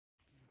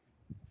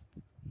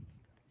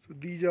So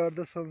these are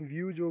the some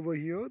views over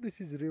here. This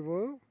is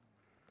river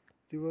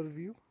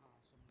view.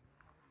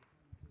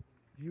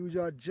 Views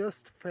are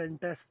just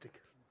fantastic.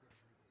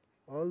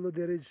 Although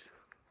there is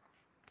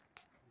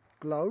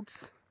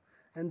clouds,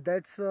 and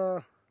that's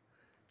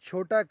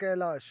Chota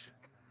Kailash.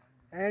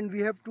 And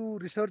we have to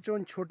research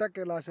on Chota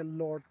Kailash a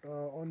lot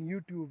on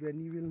YouTube,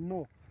 and you will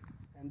know.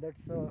 And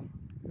that's the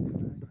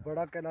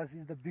Bada Kailash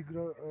is the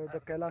bigger, the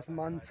Kailash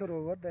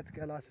Mansarovar, that's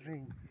Kailash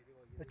range.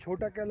 The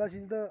Chota Kailash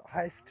is the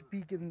highest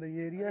peak in the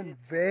area and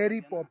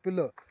very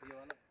popular,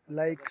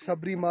 like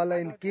Sabrimala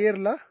in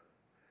Kerala.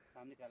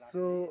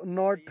 So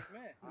not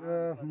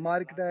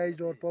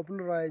marketized or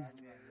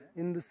popularized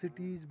in the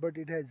cities, but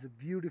it has a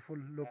beautiful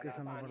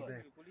location over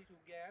there.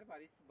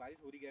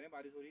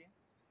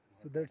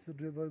 So that's the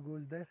river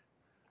goes there.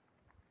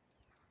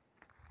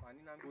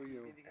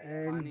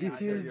 And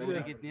this is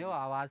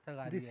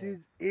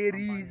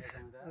Aries.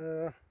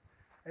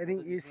 I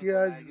think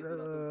Asia's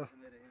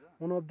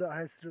one of the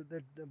highest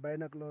that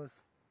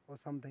binoculars or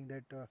something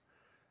that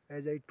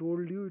as I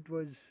told you, it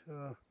was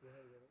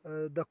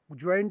the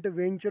joint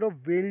venture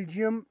of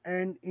Belgium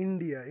and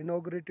India,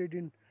 inaugurated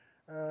in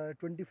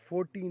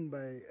 2014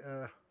 by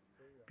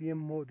PM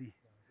Modi.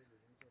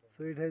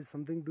 So it has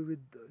something to do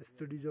with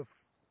studies of,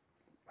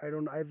 I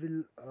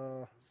will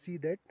see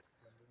that,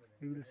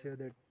 we will share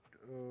that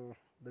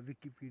the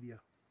Wikipedia.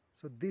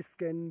 So this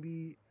can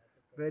be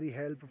very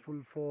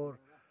helpful for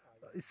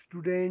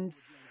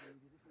students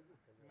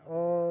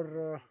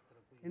or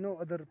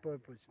other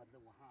purpose,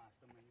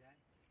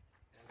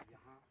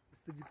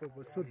 study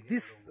purpose. So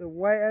this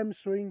why I am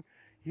showing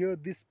here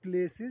this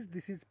places.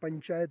 This is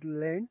Panchayat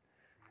land,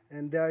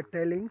 and they are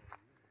telling,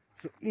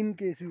 so in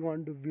case we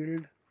want to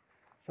build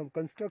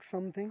construct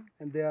something,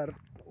 and they are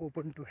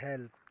open to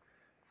help.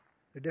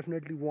 They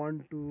definitely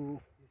want to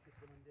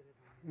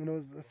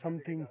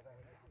something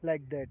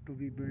like that to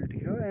be built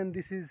here. And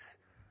this is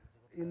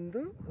in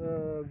the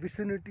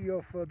vicinity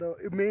of the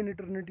main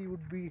eternity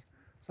would be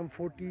some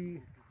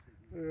 40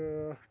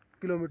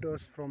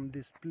 kilometers from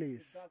this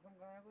place.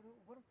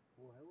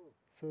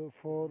 So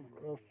for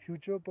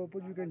future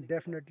purpose you can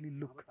definitely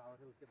look.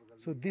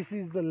 So this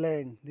is the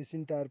land, this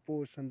entire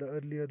portion, the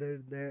earlier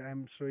there I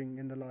am showing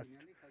in the last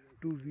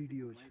 2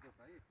 videos.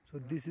 So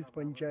this is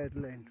Panchayat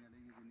land.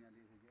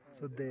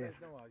 So there.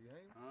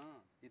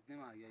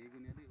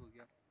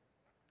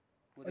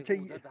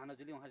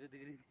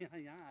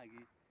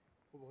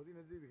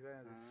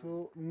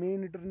 So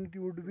main eternity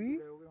would be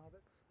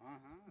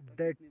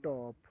that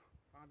top,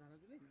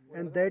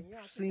 and that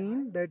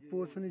scene, that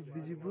portion is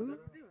visible.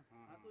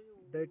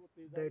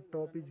 That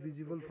top is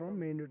visible from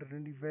main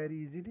eternity very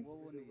easily,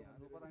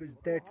 because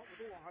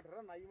that's,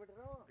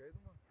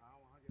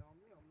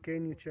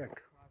 can you check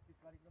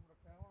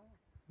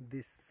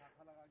this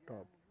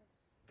top,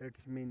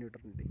 that's main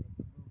eternity.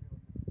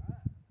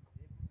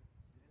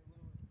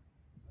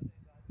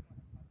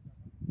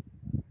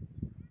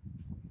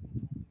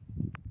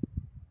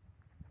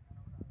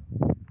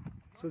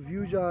 So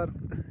views are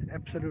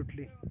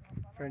absolutely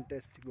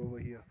fantastic over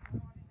here.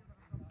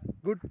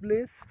 Good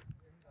place,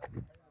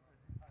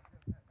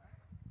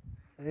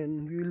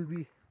 and we will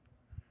be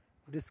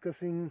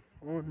discussing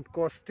on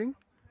costing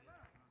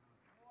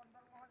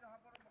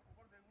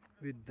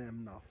with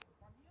them now.